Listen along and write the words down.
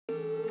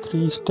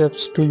3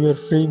 steps to your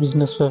free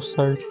business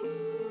website.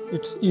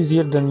 It's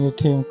easier than you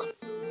think.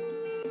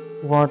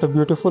 Want a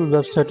beautiful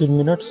website in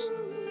minutes?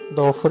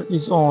 The offer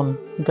is on.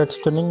 Get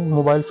stunning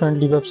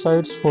mobile-friendly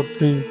websites for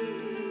free.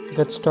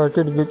 Get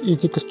started with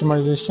easy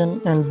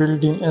customization and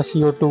built-in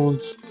SEO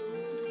tools.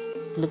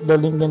 Click the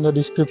link in the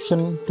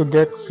description to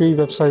get free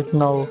website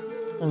now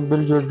and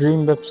build your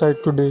dream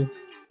website today.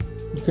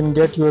 You can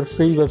get your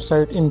free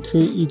website in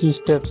 3 easy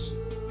steps.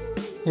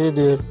 Hey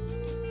there,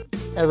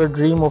 ever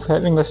dream of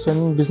having a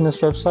stunning business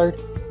website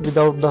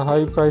without the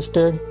high price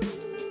tag?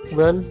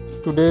 Well,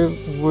 today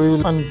we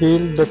will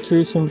unveil the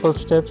 3 simple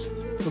steps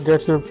to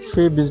get your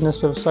free business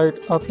website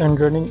up and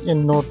running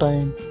in no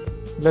time.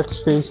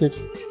 Let's face it,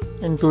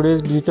 in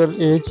today's digital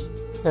age,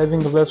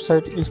 having a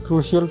website is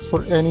crucial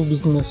for any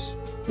business.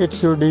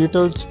 It's your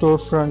digital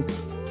storefront,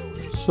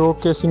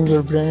 showcasing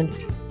your brand,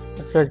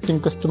 attracting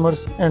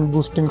customers and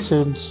boosting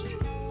sales.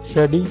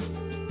 Ready?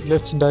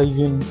 Let's dive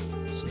in.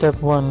 Step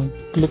 1.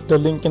 Click the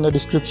link in the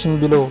description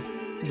below.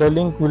 The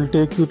link will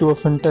take you to a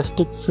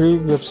fantastic free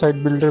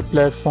website builder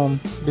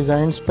platform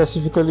designed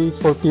specifically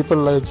for people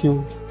like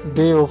you.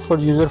 They offer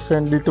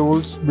user-friendly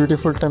tools,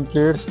 beautiful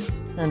templates,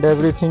 and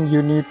everything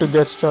you need to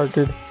get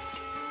started.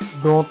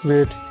 Don't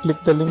wait.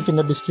 Click the link in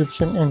the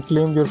description and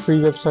claim your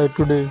free website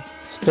today.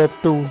 Step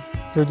 2.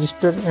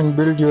 Register and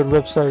build your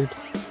website.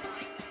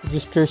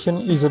 Registration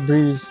is a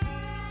breeze.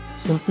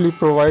 Simply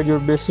provide your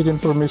basic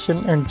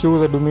information and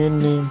choose a domain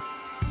name.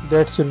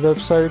 That's your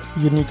website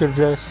unique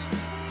address.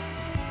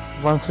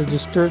 Once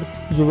registered,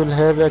 you will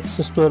have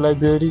access to a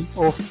library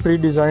of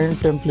pre-designed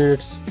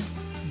templates.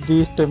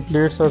 These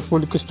templates are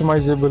fully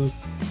customizable,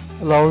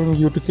 allowing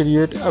you to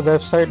create a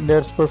website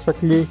that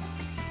perfectly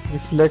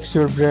reflects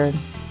your brand.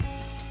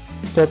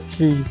 Step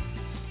 3.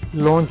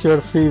 Launch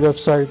your free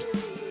website.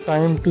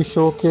 Time to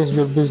showcase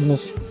your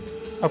business.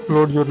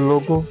 Upload your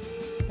logo,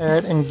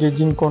 add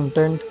engaging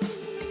content,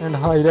 and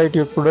highlight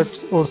your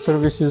products or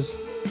services.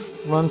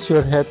 Once you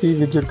are happy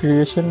with your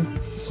creation,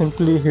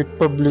 simply hit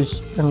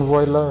publish and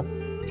voila,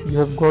 you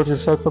have got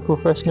yourself a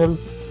professional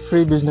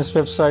free business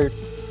website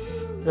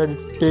ready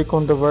to take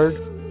on the world.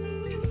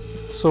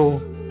 So,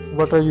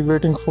 what are you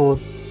waiting for?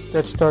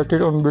 Get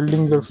started on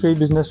building your free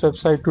business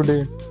website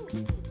today.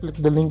 Click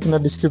the link in the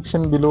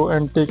description below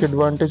and take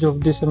advantage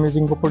of this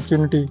amazing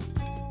opportunity.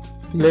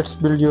 Let's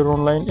build your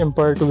online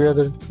empire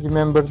together.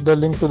 Remember, the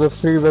link to the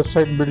free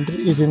website builder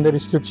is in the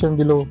description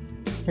below.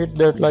 Hit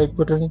that like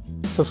button,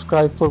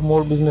 subscribe for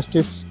more business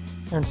tips,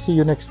 and see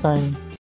you next time.